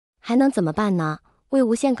还能怎么办呢？魏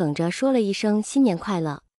无羡哽着说了一声新年快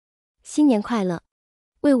乐。新年快乐。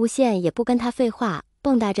魏无羡也不跟他废话，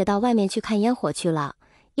蹦跶着到外面去看烟火去了，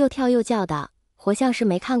又跳又叫的，活像是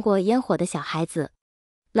没看过烟火的小孩子。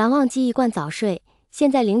蓝忘机一贯早睡，现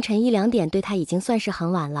在凌晨1、2点对他已经算是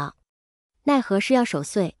很晚了，奈何是要守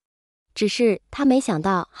岁。只是他没想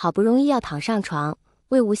到，好不容易要躺上床，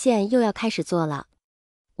魏无羡又要开始做了。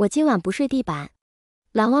我今晚不睡地板。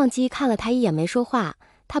蓝忘机看了他一眼没说话，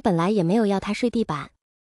他本来也没有要他睡地板。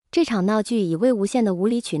这场闹剧以魏无羡的无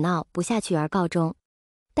理取闹不下去而告终。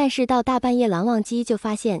但是到大半夜，蓝忘机就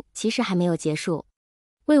发现其实还没有结束。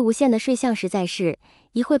魏无羡的睡相实在是，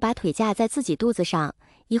一会把腿架在自己肚子上，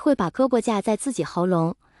一会把胳膊架在自己喉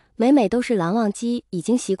咙，每每都是蓝忘机已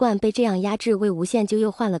经习惯被这样压制，魏无羡就又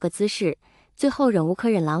换了个姿势，最后忍无可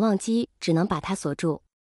忍，蓝忘机只能把他锁住，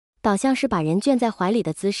倒像是把人圈在怀里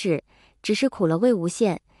的姿势，只是苦了魏无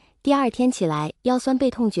羡。第二天起来腰酸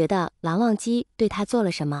背痛，觉得蓝忘机对他做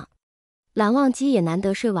了什么。蓝忘机也难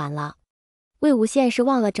得睡晚了，魏无羡是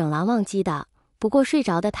忘了整蓝忘机的，不过睡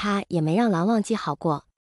着的他也没让蓝忘机好过。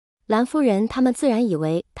蓝夫人他们自然以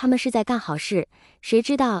为他们是在干好事，谁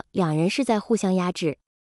知道两人是在互相压制。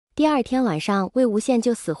第二天晚上，魏无羡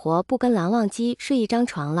就死活不跟蓝忘机睡一张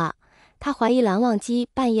床了。他怀疑蓝忘机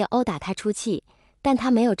半夜殴打他出气，但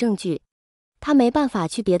他没有证据，他没办法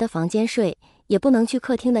去别的房间睡，也不能去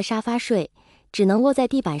客厅的沙发睡，只能窝在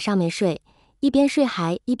地板上面睡，一边睡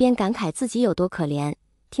还一边感慨自己有多可怜。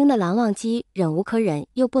听得蓝忘机忍无可忍，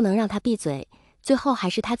又不能让他闭嘴，最后还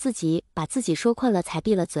是他自己把自己说困了才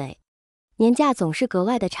闭了嘴。年假总是格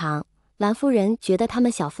外的长，蓝夫人觉得他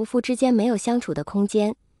们小夫妇之间没有相处的空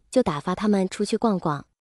间，就打发他们出去逛逛。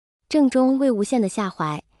正中魏无羡的下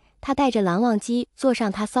怀，他带着蓝忘机坐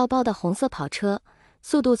上他骚包的红色跑车，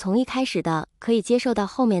速度从一开始的可以接受到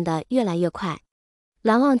后面的越来越快。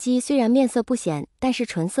蓝忘机虽然面色不显，但是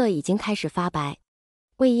唇色已经开始发白。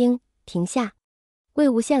魏婴，停下！魏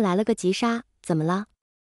无羡来了个急刹，怎么了？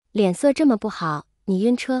脸色这么不好，你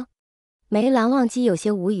晕车？没，蓝忘机有些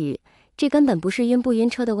无语，这根本不是晕不晕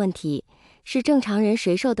车的问题，是正常人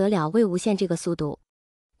谁受得了魏无羡这个速度。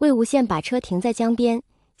魏无羡把车停在江边，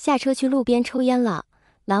下车去路边抽烟了。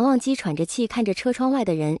蓝忘机喘着气看着车窗外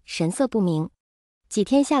的人，神色不明。几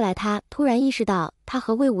天下来，他突然意识到他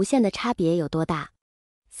和魏无羡的差别有多大。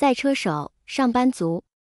赛车手，上班族，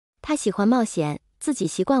他喜欢冒险，自己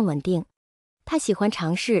习惯稳定；他喜欢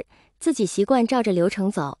尝试，自己习惯照着流程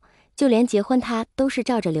走，就连结婚他都是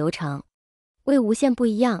照着流程。魏无羡不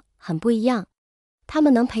一样，很不一样。他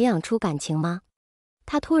们能培养出感情吗？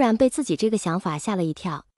他突然被自己这个想法吓了一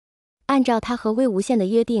跳。按照他和魏无羡的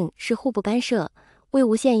约定是互不干涉，魏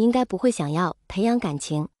无羡应该不会想要培养感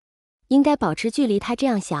情，应该保持距离。他这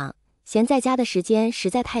样想，闲在家的时间实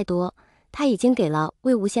在太多，他已经给了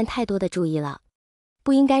魏无羡太多的注意了。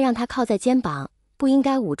不应该让他靠在肩膀，不应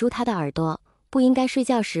该捂住他的耳朵，不应该睡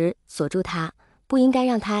觉时锁住他，不应该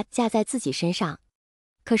让他架在自己身上。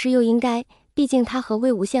可是又应该，毕竟他和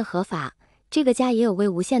魏无羡合法，这个家也有魏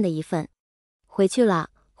无羡的一份。回去了，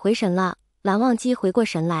回神了。蓝忘机回过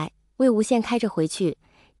神来，魏无羡开着回去，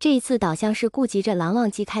这一次倒像是顾及着蓝忘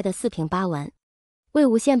机开的四平八稳。魏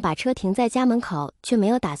无羡把车停在家门口，却没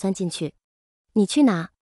有打算进去。你去哪？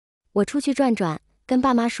我出去转转，跟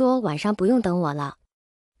爸妈说晚上不用等我了。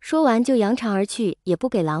说完就扬长而去，也不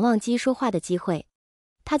给蓝忘机说话的机会。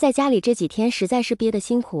他在家里这几天实在是憋得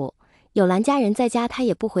辛苦，有蓝家人在家，他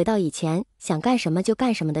也不回到以前想干什么就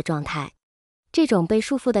干什么的状态。这种被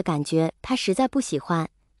束缚的感觉他实在不喜欢，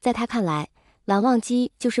在他看来，蓝忘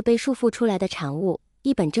机就是被束缚出来的产物，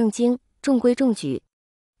一本正经，中规中矩，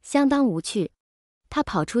相当无趣。他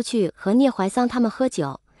跑出去和聂怀桑他们喝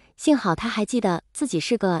酒，幸好他还记得自己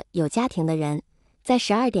是个有家庭的人，在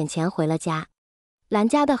12点前回了家。蓝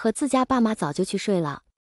家的和自家爸妈早就去睡了，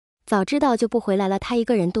早知道就不回来了。他一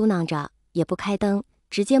个人嘟囔着，也不开灯，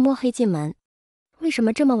直接摸黑进门。为什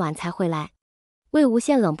么这么晚才回来？魏无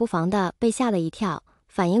羡冷不防的被吓了一跳，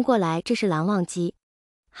反应过来这是蓝忘机，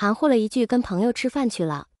含糊了一句跟朋友吃饭去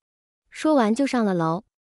了，说完就上了楼。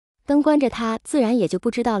灯关着，他自然也就不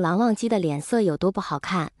知道蓝忘机的脸色有多不好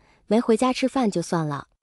看，没回家吃饭就算了。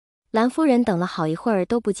蓝夫人等了好一会儿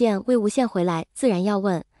都不见魏无羡回来，自然要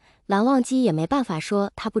问，蓝忘机也没办法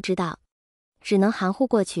说他不知道，只能含糊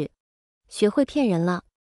过去，学会骗人了。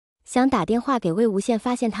想打电话给魏无羡，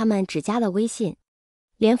发现他们只加了微信，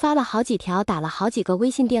连发了好几条，打了好几个微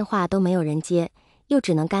信电话都没有人接，又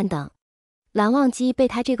只能干等。蓝忘机被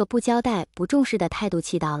他这个不交代不重视的态度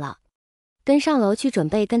气到了，跟上楼去准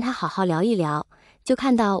备跟他好好聊一聊，就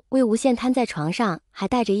看到魏无羡瘫在床上，还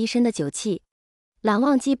带着一身的酒气。蓝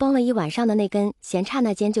忘机绷了一晚上的那根弦刹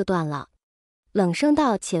那间就断了，冷声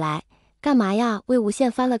道，起来，干嘛呀？魏无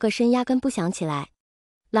羡翻了个身，压根不想起来。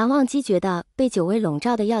蓝忘机觉得被酒味笼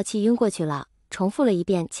罩的药气晕过去了，重复了一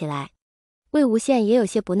遍起来。魏无羡也有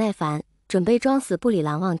些不耐烦，准备装死不理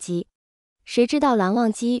蓝忘机。谁知道蓝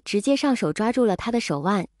忘机直接上手抓住了他的手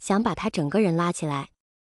腕，想把他整个人拉起来。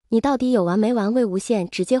你到底有完没完？魏无羡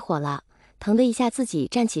直接火了，疼的一下自己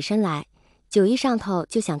站起身来，酒一上头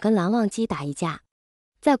就想跟蓝忘机打一架。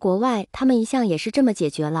在国外他们一向也是这么解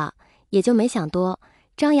决了，也就没想多，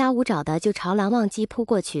张牙舞爪的就朝蓝忘机扑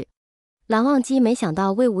过去。蓝忘机没想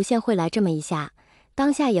到魏无羡会来这么一下，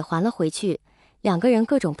当下也还了回去，两个人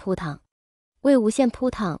各种扑腾。魏无羡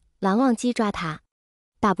扑腾，蓝忘机抓他，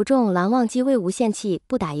打不中蓝忘机，魏无羡气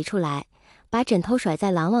不打一处来，把枕头甩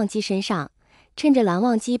在蓝忘机身上，趁着蓝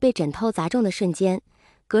忘机被枕头砸中的瞬间，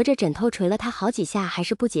隔着枕头捶了他好几下，还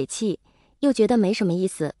是不解气，又觉得没什么意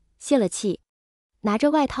思，泄了气，拿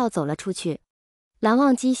着外套走了出去。蓝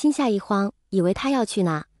忘机心下一慌，以为他要去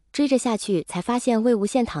呢，追着下去才发现魏无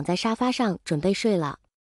羡躺在沙发上准备睡了。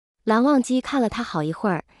蓝忘机看了他好一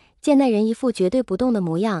会儿，见那人一副绝对不动的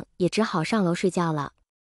模样，也只好上楼睡觉了。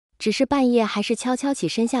只是半夜还是悄悄起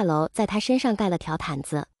身下楼，在他身上盖了条毯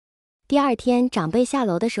子。第二天长辈下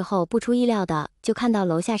楼的时候，不出意料的就看到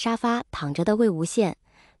楼下沙发躺着的魏无羡。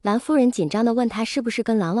蓝夫人紧张的问他是不是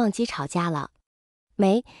跟蓝忘机吵架了。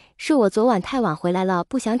没，是我昨晚太晚回来了，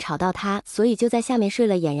不想吵到他，所以就在下面睡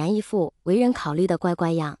了，俨然一副为人考虑的乖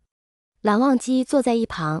乖样。蓝忘机坐在一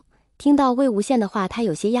旁，听到魏无羡的话，他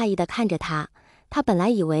有些讶异的看着他。他本来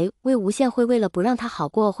以为魏无羡会为了不让他好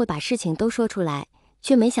过，会把事情都说出来，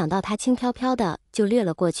却没想到他轻飘飘的就掠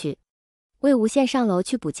了过去。魏无羡上楼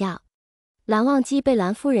去补觉，蓝忘机被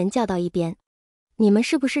蓝夫人叫到一边。你们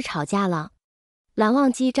是不是吵架了？蓝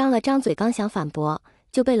忘机张了张嘴，刚想反驳，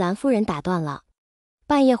就被蓝夫人打断了。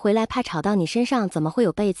半夜回来怕吵到你身上，怎么会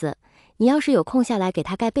有被子？你要是有空下来给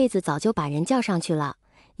他盖被子，早就把人叫上去了。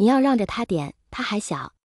你要让着他点，他还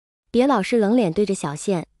小，别老是冷脸对着小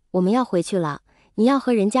羡。我们要回去了，你要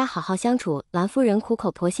和人家好好相处。蓝夫人苦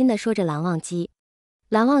口婆心地说着蓝忘机。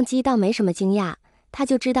蓝忘机倒没什么惊讶，他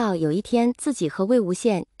就知道有一天自己和魏无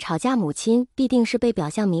羡吵架，母亲必定是被表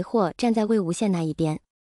象迷惑，站在魏无羡那一边。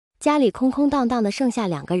家里空空荡荡的，剩下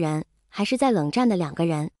两个人，还是在冷战的两个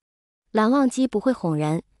人。蓝忘机不会哄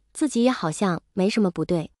人，自己也好像没什么不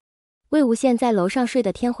对。魏无羡在楼上睡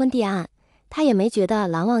得天昏地暗，他也没觉得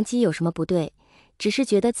蓝忘机有什么不对，只是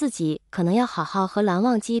觉得自己可能要好好和蓝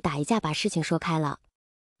忘机打一架，把事情说开了。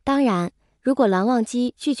当然，如果蓝忘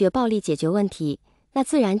机拒绝暴力解决问题，那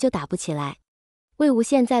自然就打不起来。魏无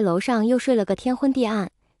羡在楼上又睡了个天昏地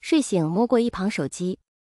暗，睡醒摸过一旁手机，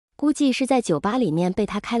估计是在酒吧里面被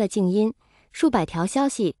他开了静音，数百条消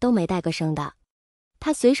息都没带个声的。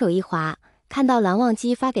他随手一滑，看到蓝忘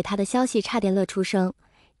机发给他的消息，差点乐出声。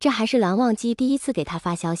这还是蓝忘机第一次给他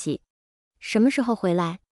发消息。什么时候回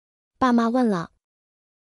来？爸妈问了。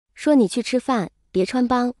说你去吃饭，别穿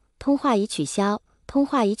帮，通话已取消，通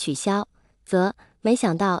话已取消。没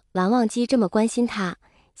想到蓝忘机这么关心他，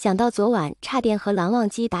想到昨晚差点和蓝忘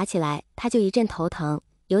机打起来，他就一阵头疼，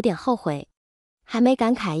有点后悔。还没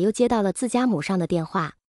感慨，又接到了自家母上的电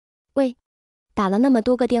话。喂，打了那么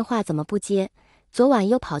多个电话怎么不接？昨晚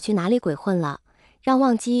又跑去哪里鬼混了？让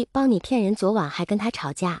忘机帮你骗人，昨晚还跟他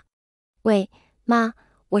吵架。喂，妈，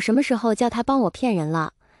我什么时候叫他帮我骗人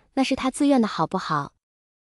了？那是他自愿的好不好？